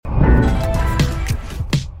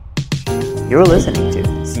You're listening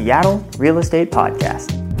to Seattle Real Estate Podcast.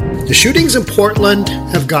 The shootings in Portland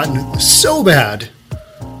have gotten so bad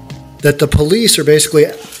that the police are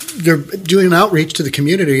they're doing an outreach to the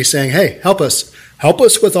community saying, hey, help us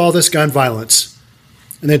with all this gun violence.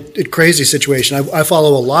 And it's crazy situation. I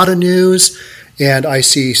follow a lot of news and I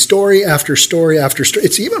see story after story after story.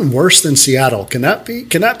 It's even worse than Seattle. Can that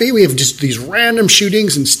be? We have just these random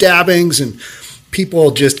shootings and stabbings and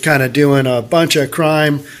people just kind of doing a bunch of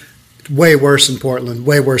crime. Way worse in Portland.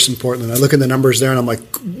 I look at the numbers there and I'm like,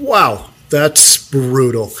 wow, that's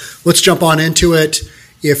brutal. Let's jump on into it.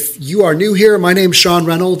 If you are new here, my name is Sean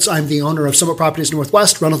Reynolds. I'm the owner of Summit Properties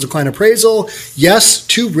Northwest, Reynolds & Klein Appraisal. Yes,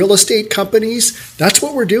 2 real estate companies. That's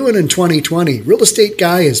what we're doing in 2020. Real estate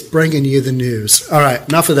guy is bringing you the news. All right,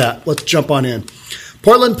 enough of that. Let's jump on in.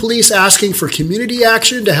 Portland police asking for community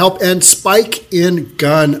action to help end spike in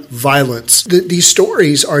gun violence. These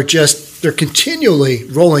stories are they're continually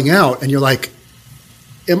rolling out, and you're like,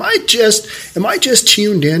 am I just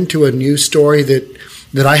tuned into a news story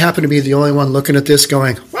that I happen to be the only one looking at this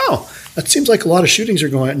going, wow, that seems like a lot of shootings are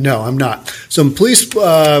going on. No, I'm not. So when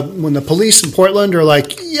the police in Portland are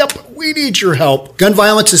like, yep, we need your help. Gun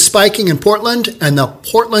violence is spiking in Portland, and the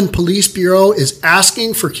Portland Police Bureau is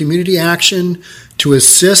asking for community action to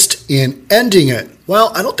assist in ending it.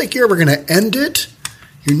 Well, I don't think you're ever going to end it.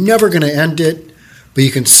 You're never going to end it, but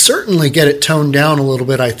you can certainly get it toned down a little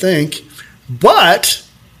bit, I think. But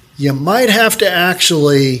you might have to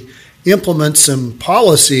actually implement some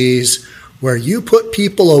policies where you put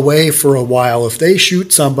people away for a while if they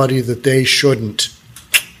shoot somebody that they shouldn't.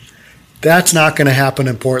 That's not going to happen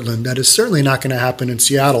in Portland. That is certainly not going to happen in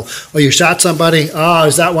Seattle. Oh, you shot somebody? Oh,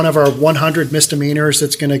 is that one of our 100 misdemeanors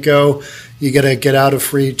that's going to go? You get a get out of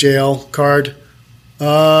free jail card?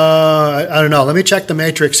 I don't know. Let me check the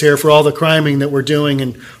matrix here for all the criming that we're doing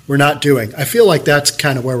and we're not doing. I feel like that's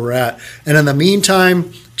kind of where we're at. And in the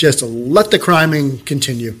meantime, just let the criming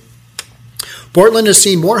continue. Portland has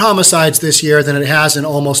seen more homicides this year than it has in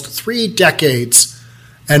almost 3 decades,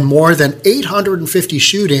 and more than 850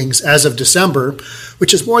 shootings as of December,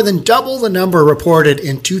 which is more than double the number reported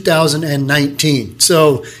in 2019.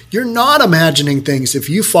 So you're not imagining things. If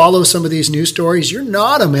you follow some of these news stories, you're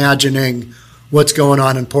not imagining what's going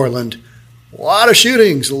on in Portland. A lot of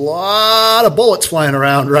shootings, a lot of bullets flying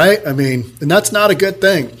around, right? I mean, and that's not a good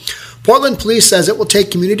thing. Portland police says it will take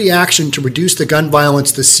community action to reduce the gun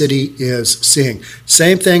violence the city is seeing.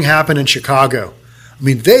 Same thing happened in Chicago. I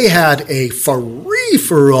mean, they had a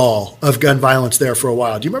free-for-all of gun violence there for a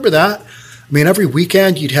while. Do you remember that? I mean, every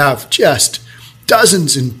weekend you'd have just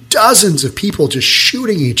dozens and dozens of people just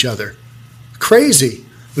shooting each other. Crazy.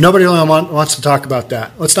 But nobody really wants to talk about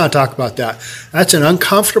that. Let's not talk about that. That's an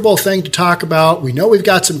uncomfortable thing to talk about. We know we've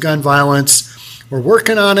got some gun violence. We're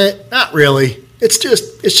working on it. Not really. It's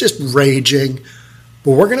just raging.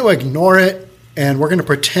 But we're going to ignore it, and we're going to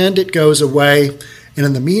pretend it goes away. And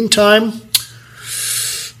in the meantime,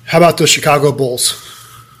 how about those Chicago Bulls?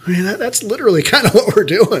 I mean, that's literally kind of what we're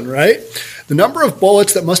doing, right? The number of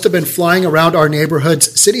bullets that must have been flying around our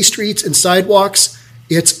neighborhoods, city streets, and sidewalks,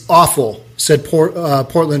 it's awful, said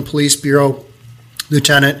Portland Police Bureau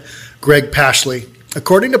Lieutenant Greg Pashley.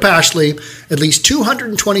 According to Pashley, at least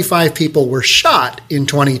 225 people were shot in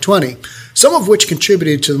 2020, some of which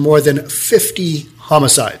contributed to more than 50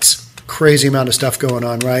 homicides. Crazy amount of stuff going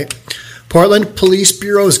on, right? Portland Police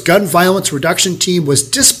Bureau's gun violence reduction team was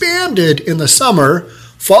disbanded in the summer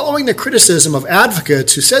following the criticism of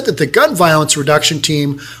advocates who said that the gun violence reduction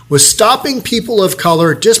team was stopping people of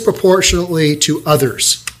color disproportionately to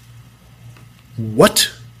others. What?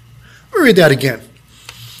 Let me read that again.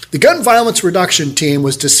 The gun violence reduction team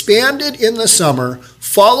was disbanded in the summer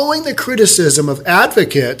following the criticism of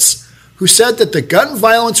advocates who said that the gun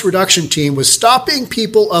violence reduction team was stopping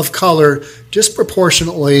people of color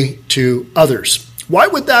disproportionately to others. Why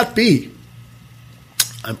would that be?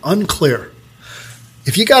 I'm unclear.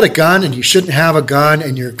 If you got a gun and you shouldn't have a gun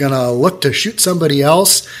and you're going to look to shoot somebody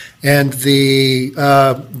else and the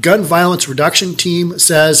gun violence reduction team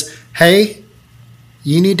says, hey,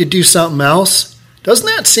 you need to do something else, doesn't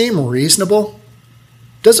that seem reasonable?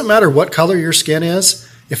 Doesn't matter what color your skin is.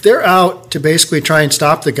 If they're out to basically try and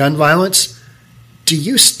stop the gun violence, do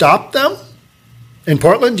you stop them? In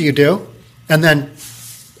Portland, do you do? And then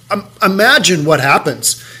imagine what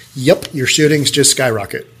happens. Yep, your shootings just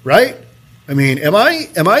skyrocket, right? I mean, am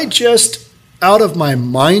I just out of my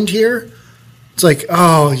mind here? It's like,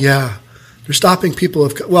 oh yeah, they're stopping people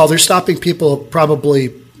they're stopping people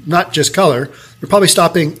probably not just color. They're probably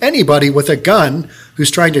stopping anybody with a gun who's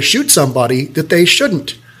trying to shoot somebody that they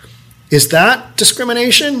shouldn't. Is that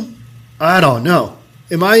discrimination? I don't know.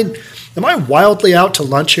 Am I wildly out to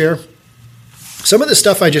lunch here? Some of the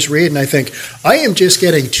stuff I just read and I think, I am just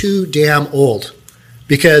getting too damn old.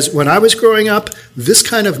 Because when I was growing up, this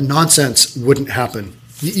kind of nonsense wouldn't happen.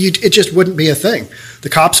 It just wouldn't be a thing. The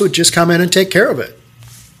cops would just come in and take care of it.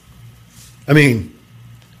 I mean,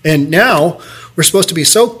 and now we're supposed to be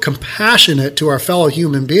so compassionate to our fellow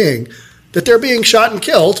human being that they're being shot and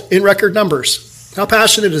killed in record numbers. How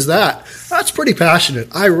passionate is that? That's pretty passionate.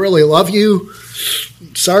 I really love you.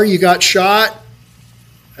 Sorry you got shot.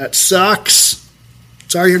 That sucks.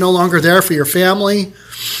 Sorry you're no longer there for your family.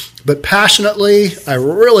 But passionately, I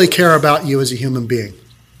really care about you as a human being.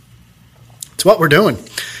 It's what we're doing.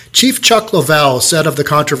 Chief Chuck Lovell said of the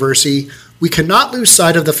controversy, "We cannot lose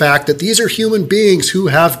sight of the fact that these are human beings who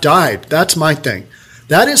have died." That's my thing.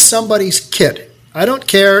 That is somebody's kid. I don't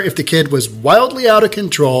care if the kid was wildly out of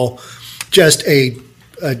control, just a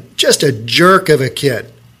jerk of a kid,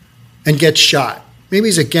 and gets shot. Maybe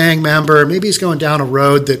he's a gang member. Maybe he's going down a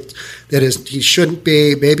road that he shouldn't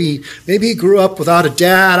be. Maybe he grew up without a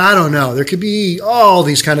dad. I don't know. There could be all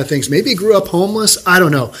these kind of things. Maybe he grew up homeless. I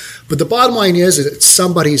don't know. But the bottom line is it's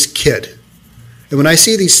somebody's kid. And when I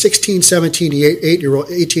see these 16, 17,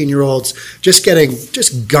 18-year-olds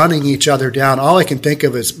just gunning each other down, all I can think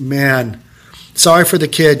of is, man, sorry for the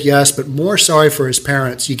kid, yes, but more sorry for his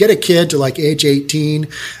parents. You get a kid to like age 18,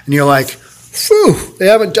 and you're like, phew, they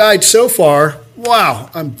haven't died so far. Wow,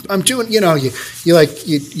 I'm doing,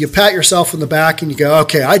 you pat yourself on the back and you go,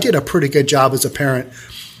 okay, I did a pretty good job as a parent.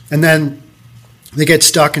 And then they get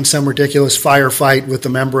stuck in some ridiculous firefight with a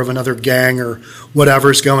member of another gang or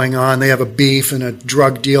whatever's going on. They have a beef and a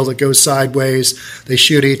drug deal that goes sideways. They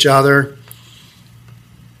shoot each other.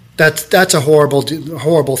 That's a horrible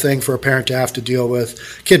thing for a parent to have to deal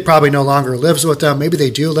with. Kid probably no longer lives with them. Maybe they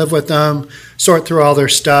do live with them. Sort through all their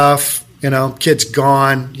stuff. Kid's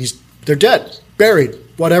gone. They're dead, buried,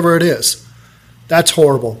 whatever it is. That's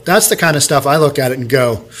horrible. That's the kind of stuff I look at it and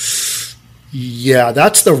go, yeah,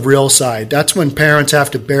 that's the real side. That's when parents have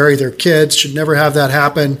to bury their kids. Should never have that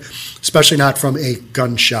happen, especially not from a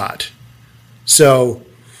gunshot. So,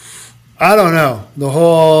 I don't know. The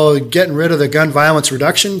whole getting rid of the gun violence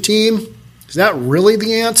reduction team, is that really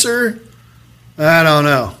the answer? I don't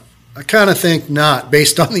know. I kind of think not,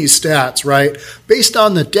 based on these stats, right? Based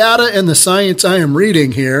on the data and the science I am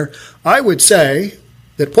reading here, I would say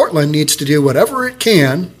that Portland needs to do whatever it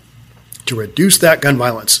can to reduce that gun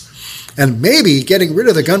violence. And maybe getting rid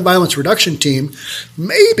of the gun violence reduction team,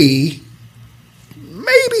 maybe,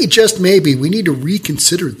 just maybe, we need to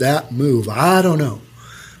reconsider that move. I don't know.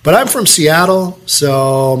 But I'm from Seattle,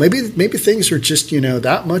 so maybe things are just,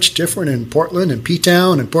 that much different in Portland and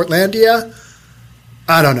P-Town and Portlandia.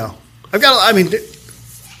 I don't know.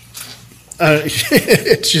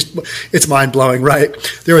 It's mind-blowing, right?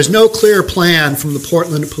 There is no clear plan from the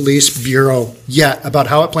Portland Police Bureau yet about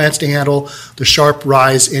how it plans to handle the sharp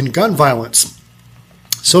rise in gun violence.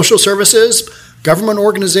 Social services, government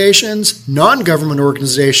organizations, non-government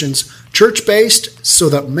organizations, church-based, so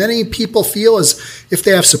that many people feel as if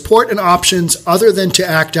they have support and options other than to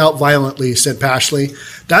act out violently, said Pashley.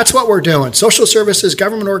 That's what we're doing. Social services,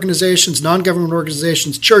 government organizations, non-government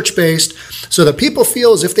organizations, church-based, so that people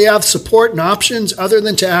feel as if they have support and options other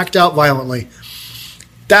than to act out violently.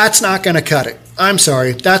 That's not going to cut it. I'm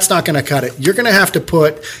sorry, that's not going to cut it. You're going to have to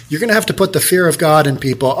put the fear of God in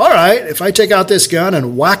people. All right, if I take out this gun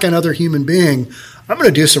and whack another human being, I'm going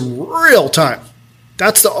to do some real time.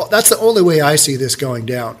 That's the only way I see this going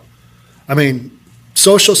down. I mean,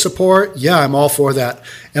 social support, yeah, I'm all for that.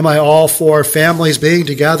 Am I all for families being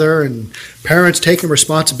together and parents taking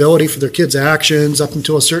responsibility for their kids' actions up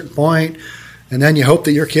until a certain point, and then you hope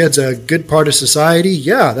that your kid's a good part of society?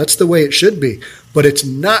 Yeah, that's the way it should be. But it's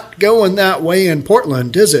not going that way in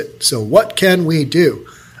Portland, is it? So what can we do?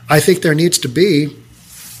 I think there needs to be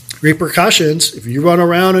repercussions if you run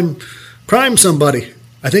around and crime somebody.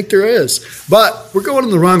 I think there is. But we're going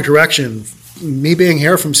in the wrong direction. Me being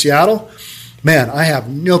here from Seattle, man, I have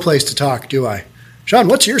no place to talk, do I? Sean,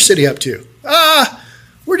 what's your city up to?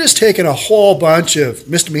 We're just taking a whole bunch of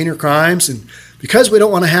misdemeanor crimes, and because we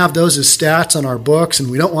don't want to have those as stats on our books,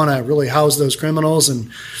 and we don't want to really house those criminals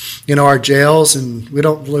in our jails, and we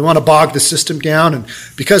don't really want to bog the system down, and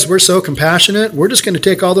because we're so compassionate, we're just going to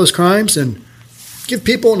take all those crimes and give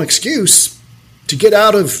people an excuse to get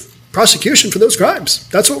out of prosecution for those crimes.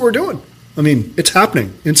 That's what we're doing. I mean, it's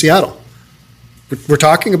happening in Seattle. We're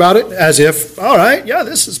talking about it as if, all right, yeah,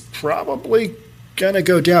 this is probably going to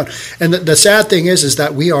go down. And the sad thing is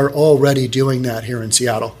that we are already doing that here in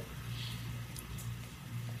Seattle.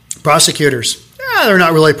 Prosecutors, they're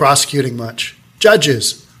not really prosecuting much.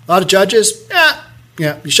 Judges, a lot of judges,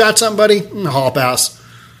 yeah, you shot somebody, hall pass.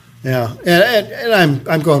 Yeah, and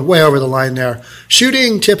I'm going way over the line there.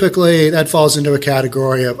 Shooting, typically, that falls into a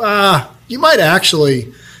category of, you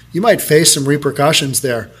might face some repercussions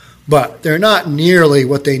there, but they're not nearly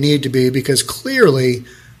what they need to be, because clearly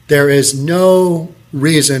there is no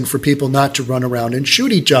reason for people not to run around and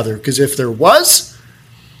shoot each other, because if there was,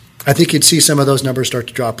 I think you'd see some of those numbers start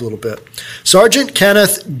to drop a little bit. Sergeant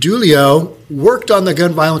Kenneth Dulio worked on the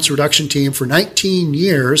gun violence reduction team for 19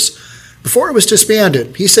 years before it was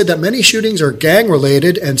disbanded. He said that many shootings are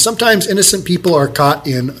gang-related and sometimes innocent people are caught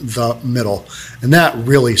in the middle. And that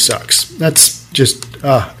really sucks. That's just,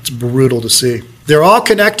 it's brutal to see. They're all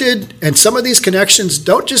connected, and some of these connections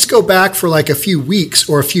don't just go back for like a few weeks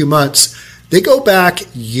or a few months. They go back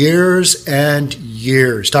years and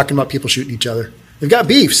years, talking about people shooting each other. They've got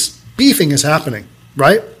beefs. Beefing is happening,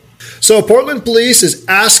 right? So Portland Police is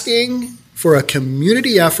asking for a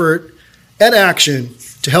community effort and action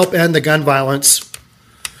to help end the gun violence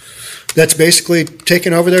that's basically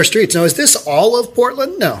taken over their streets. Now, is this all of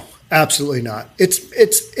Portland? No, absolutely not.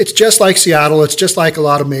 It's just like Seattle. It's just like a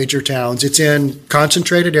lot of major towns. It's in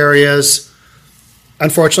concentrated areas.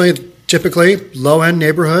 Unfortunately, typically low-end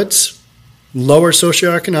neighborhoods, lower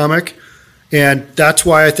socioeconomic, and that's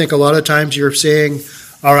why I think a lot of times you're seeing,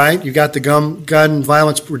 all right, you got the gun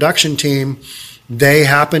violence reduction team. They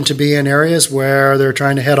happen to be in areas where they're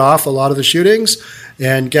trying to head off a lot of the shootings.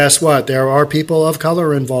 And guess what? There are people of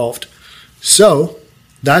color involved. So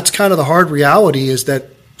that's kind of the hard reality, is that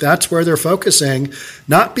that's where they're focusing,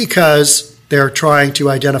 not because they're trying to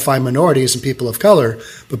identify minorities and people of color,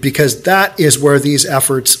 but because that is where these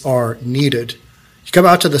efforts are needed. You come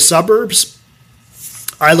out to the suburbs.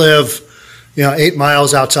 I live 8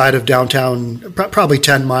 miles outside of downtown, probably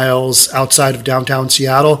 10 miles outside of downtown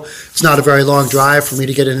Seattle. It's not a very long drive for me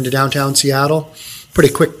to get into downtown Seattle.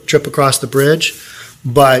 Pretty quick trip across the bridge.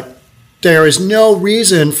 But there is no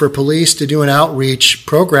reason for police to do an outreach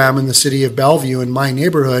program in the city of Bellevue, in my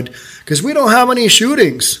neighborhood, because we don't have any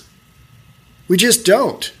shootings. We just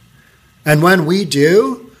don't. And when we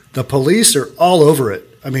do, the police are all over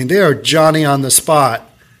it. I mean, they are Johnny on the spot.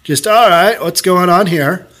 Just, all right, what's going on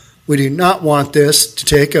here? We do not want this to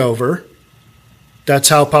take over. That's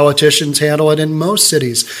how politicians handle it in most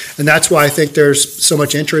cities. And that's why I think there's so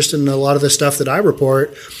much interest in a lot of the stuff that I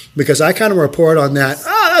report, because I kind of report on that.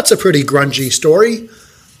 That's a pretty grungy story.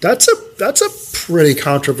 That's a pretty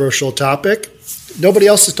controversial topic. Nobody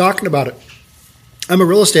else is talking about it. I'm a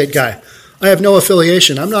real estate guy. I have no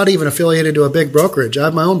affiliation. I'm not even affiliated to a big brokerage. I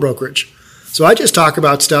have my own brokerage. So I just talk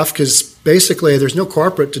about stuff because basically there's no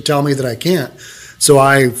corporate to tell me that I can't. So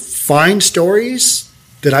I find stories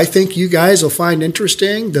that I think you guys will find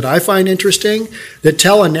interesting, that I find interesting, that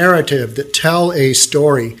tell a narrative, that tell a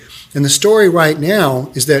story. And the story right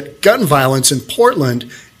now is that gun violence in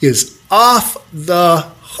Portland is off the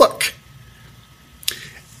hook.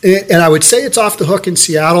 And I would say it's off the hook in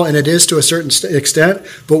Seattle, and it is to a certain extent.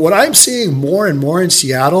 But what I'm seeing more and more in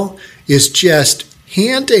Seattle is just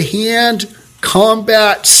hand-to-hand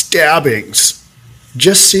combat stabbings.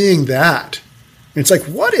 Just seeing that. And it's like,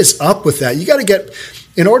 what is up with that? You got to get,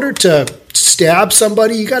 in order to stab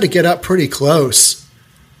somebody, you got to get up pretty close.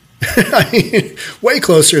 I mean, way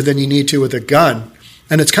closer than you need to with a gun.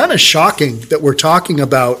 And it's kind of shocking that we're talking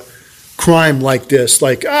about crime like this,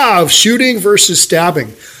 like, shooting versus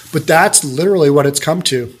stabbing. But that's literally what it's come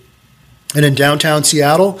to. And in downtown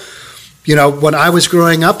Seattle, when I was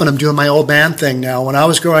growing up, and I'm doing my old man thing now, when I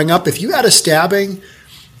was growing up, if you had a stabbing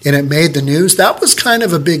and it made the news, that was kind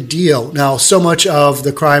of a big deal. Now, so much of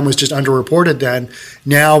the crime was just underreported then.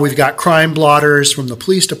 Now we've got crime blotters from the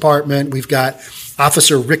police department. We've got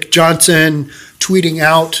Officer Rick Johnson tweeting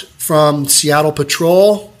out from Seattle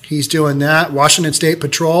Patrol. He's doing that. Washington State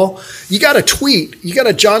Patrol. You got a tweet. You got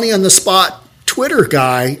a Johnny on the spot Twitter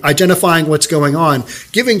guy identifying what's going on,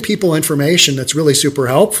 giving people information that's really super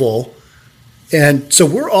helpful. And so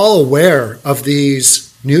we're all aware of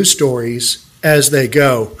these news stories as they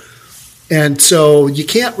go. And so you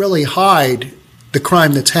can't really hide the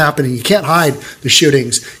crime that's happening. You can't hide the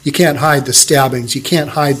shootings. You can't hide the stabbings. You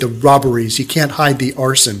can't hide the robberies. You can't hide the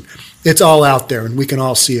arson. It's all out there, and we can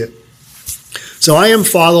all see it. So I am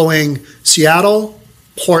following Seattle,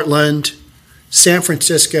 Portland, San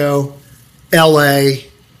Francisco, LA,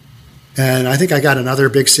 and I think I got another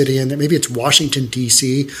big city in there. Maybe it's Washington,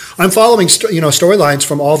 D.C. I'm following storylines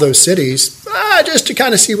from all those cities just to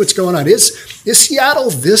kind of see what's going on. Is Seattle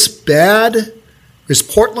this bad? Is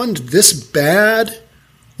Portland this bad?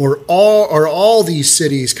 Or are all these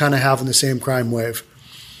cities kind of having the same crime wave?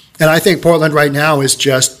 And I think Portland right now is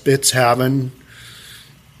just, it's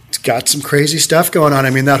got some crazy stuff going on. I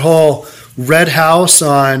mean, that whole red house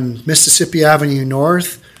on Mississippi Avenue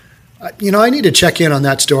North, I need to check in on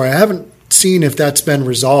that story. I haven't seen if that's been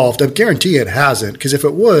resolved. I guarantee it hasn't, because if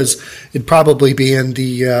it was, it'd probably be in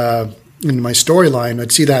my storyline.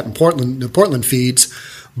 I'd see that in the Portland feeds.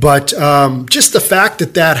 But just the fact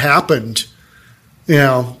that happened,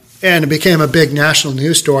 and it became a big national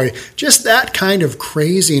news story, just that kind of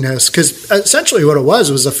craziness, because essentially what it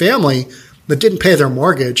was a family that didn't pay their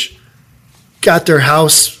mortgage, got their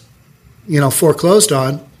house, foreclosed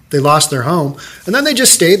on. They lost their home, and then they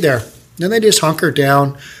just stayed there. Then they just hunkered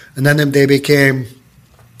down, and then they became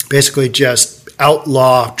basically just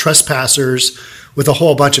outlaw trespassers with a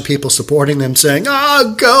whole bunch of people supporting them, saying,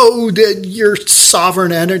 go, you're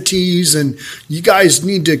sovereign entities, and you guys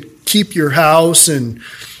need to keep your house, and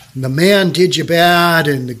the man did you bad,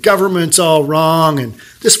 and the government's all wrong, and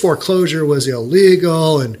this foreclosure was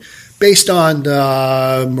illegal, and based on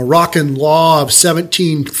the Moroccan law of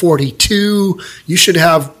 1742, you should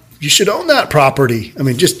own that property. I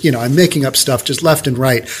mean, just, I'm making up stuff just left and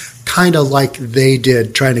right, kind of like they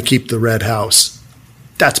did trying to keep the red house.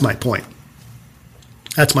 That's my point.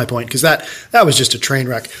 Because that was just a train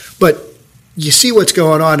wreck. But you see what's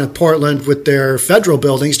going on in Portland with their federal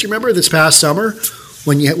buildings. Do you remember this past summer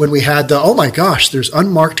when we had oh my gosh, there's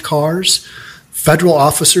unmarked cars. Federal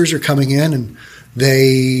officers are coming in and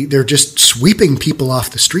they're just sweeping people off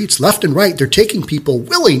the streets left and right. They're taking people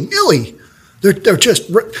willy-nilly. They're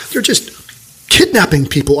just kidnapping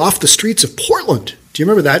people off the streets of Portland. Do you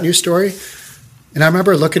remember that news story? And I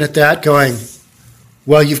remember looking at that going,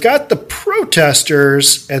 well, you've got the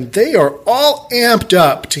protesters, and they are all amped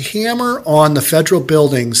up to hammer on the federal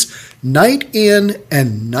buildings night in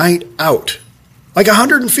and night out. Like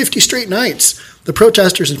 150 straight nights, the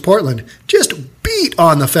protesters in Portland just beat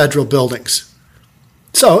on the federal buildings.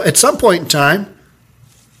 So at some point in time,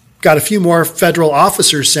 got a few more federal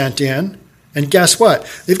officers sent in, and guess what?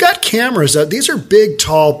 They've got cameras. These are big,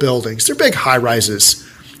 tall buildings. They're big high-rises,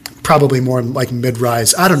 probably more like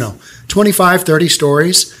mid-rise. I don't know, 25, 30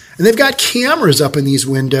 stories. And they've got cameras up in these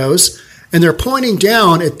windows, and they're pointing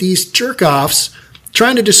down at these jerk-offs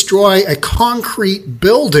trying to destroy a concrete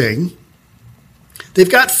building.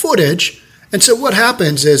 They've got footage. And so what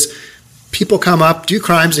happens is people come up, do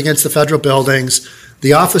crimes against the federal buildings.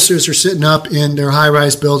 The officers are sitting up in their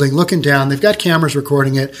high-rise building looking down. They've got cameras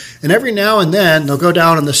recording it. And every now and then, they'll go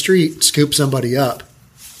down on the street, scoop somebody up.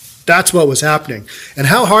 That's what was happening. And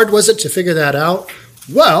how hard was it to figure that out?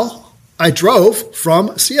 Well, I drove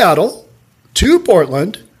from Seattle to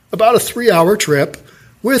Portland, about a 3-hour trip,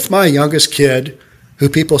 with my youngest kid, who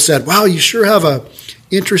people said, wow, you sure have a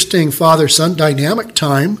interesting father-son dynamic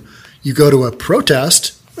time. You go to a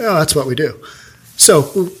protest. Well, that's what we do.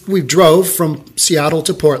 So we drove from Seattle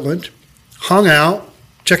to Portland, hung out,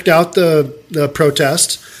 checked out the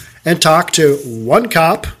protest, and talked to one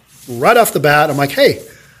cop right off the bat. I'm like, hey,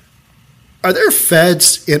 are there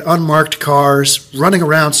feds in unmarked cars running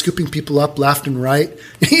around scooping people up left and right?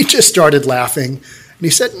 And he just started laughing, and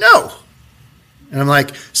he said, no. And I'm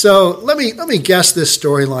like, so let me guess this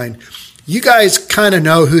storyline. You guys kind of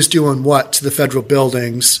know who's doing what to the federal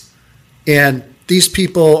buildings, and these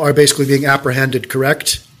people are basically being apprehended,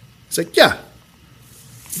 correct? He's like, yeah.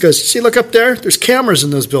 He goes, see, look up there? There's cameras in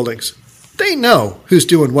those buildings. They know who's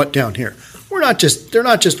doing what down here. They're not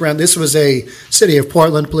just around. This was a city of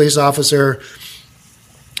Portland police officer.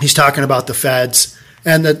 He's talking about the feds.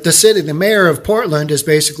 And the mayor of Portland is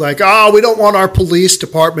basically like, we don't want our police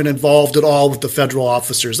department involved at all with the federal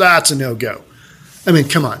officers. That's a no-go. I mean,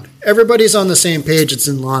 come on. Everybody's on the same page. It's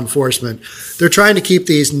in law enforcement. They're trying to keep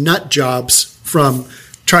these nut jobs from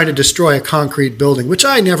trying to destroy a concrete building, which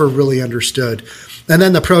I never really understood. And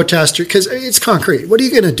then the protester, because it's concrete. What are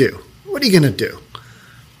you going to do?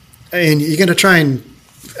 And you're going to try and,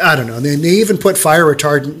 I don't know. They even put fire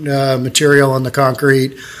retardant material on the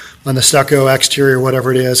concrete, on the stucco exterior,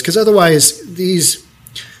 whatever it is, because otherwise these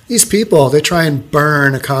people, they try and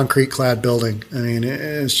burn a concrete-clad building. I mean,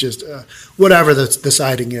 it's just whatever the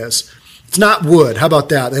siding is. It's not wood. How about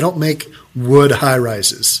that? They don't make wood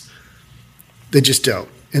high-rises. They just don't.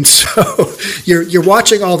 And so you're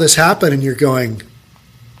watching all this happen, and you're going,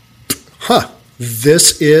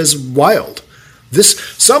 this is wild.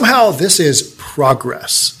 Somehow this is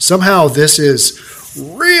progress. Somehow this is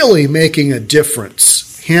really making a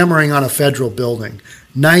difference, hammering on a federal building,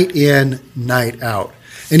 night in, night out.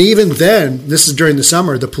 And even then, this is during the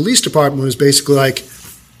summer, the police department was basically like,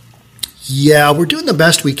 yeah, we're doing the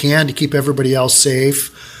best we can to keep everybody else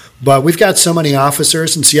safe, but we've got so many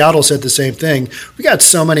officers, and Seattle said the same thing, we got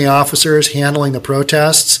so many officers handling the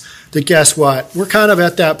protests that guess what? We're kind of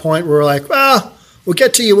at that point where we're like, well, we'll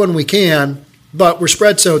get to you when we can, but we're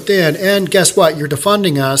spread so thin, and guess what? You're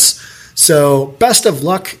defunding us, so best of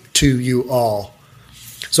luck to you all.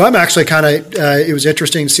 So I'm actually kind of, it was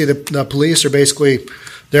interesting to see the police are basically,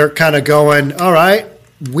 they're kind of going, all right,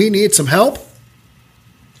 we need some help.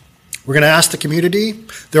 We're going to ask the community.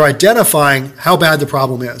 They're identifying how bad the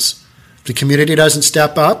problem is. If the community doesn't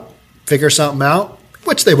step up, figure something out,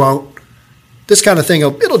 which they won't, this kind of thing,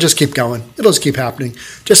 it'll just keep going. It'll just keep happening.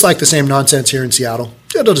 Just like the same nonsense here in Seattle.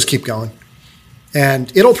 It'll just keep going.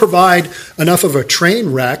 And it'll provide enough of a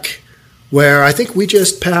train wreck where I think we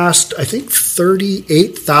just passed,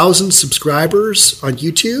 38,000 subscribers on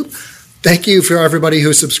YouTube. Thank you for everybody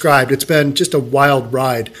who subscribed. It's been just a wild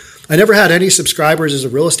ride. I never had any subscribers as a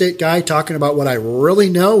real estate guy talking about what I really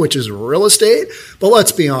know, which is real estate. But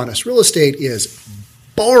let's be honest, real estate is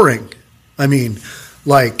boring. I mean,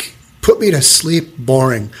 like, put me to sleep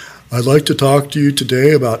boring. I'd like to talk to you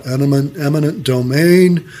today about eminent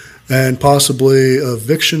domain and possibly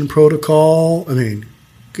eviction protocol. I mean,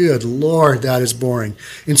 good Lord, that is boring.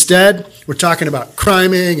 Instead, we're talking about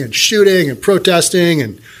criming and shooting and protesting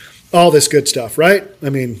and all this good stuff, right? I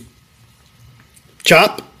mean,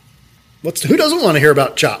 CHOP. Who doesn't want to hear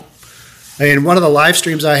about CHOP? I mean, one of the live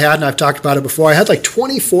streams I had, and I've talked about it before, I had like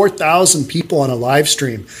 24,000 people on a live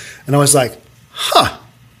stream. And I was like, I'm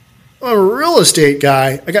a real estate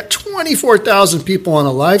guy. I got 24,000 people on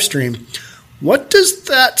a live stream. What does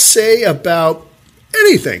that say about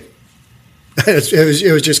anything?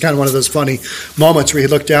 It was just kind of one of those funny moments where you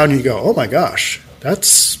look down and you go, oh my gosh,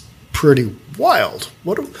 that's pretty wild.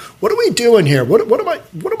 What are we doing here? What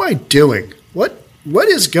am I doing? What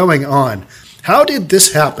is going on? How did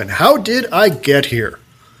this happen? How did I get here?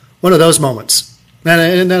 One of those moments.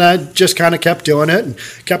 And then I just kind of kept doing it and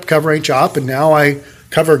kept covering CHOP, and now I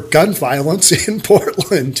cover gun violence in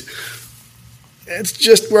Portland. It's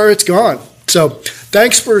just where it's gone. So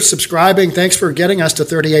thanks for subscribing. Thanks for getting us to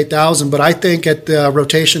 38,000. But I think at the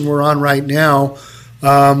rotation we're on right now,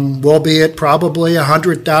 we'll be at probably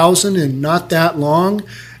 100,000 in not that long.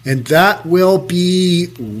 And that will be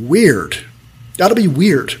weird. That'll be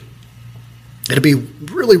weird. It'll be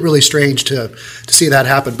really, really strange to see that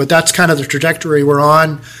happen. But that's kind of the trajectory we're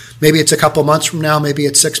on. Maybe it's a couple months from now. Maybe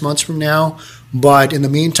it's 6 months from now. But in the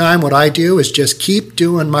meantime, what I do is just keep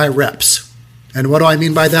doing my reps. And what do I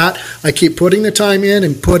mean by that? I keep putting the time in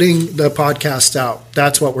and putting the podcasts out.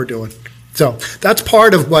 That's what we're doing. So that's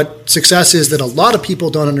part of what success is that a lot of people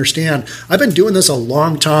don't understand. I've been doing this a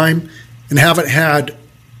long time and haven't had,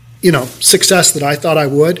 success that I thought I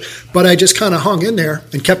would. But I just kind of hung in there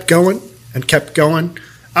and kept going and kept going.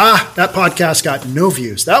 That podcast got no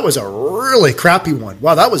views. That was a really crappy one.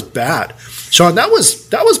 Wow, that was bad. Sean, that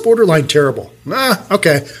was borderline terrible.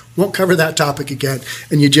 Okay, won't cover that topic again.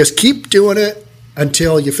 And you just keep doing it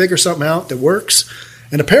until you figure something out that works.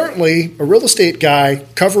 And apparently, a real estate guy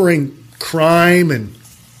covering crime and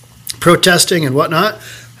protesting and whatnot,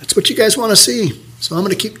 that's what you guys want to see. So I'm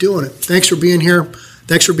going to keep doing it. Thanks for being here.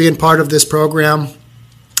 Thanks for being part of this program.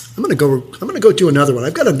 I'm going to go do another one.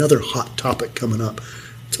 I've got another hot topic coming up.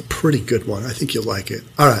 It's a pretty good one. I think you'll like it.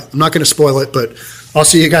 All right. I'm not going to spoil it, but I'll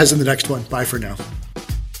see you guys in the next one. Bye for now.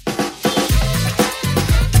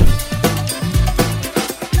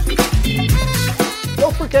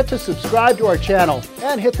 Don't forget to subscribe to our channel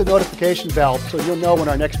and hit the notification bell so you'll know when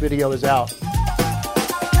our next video is out.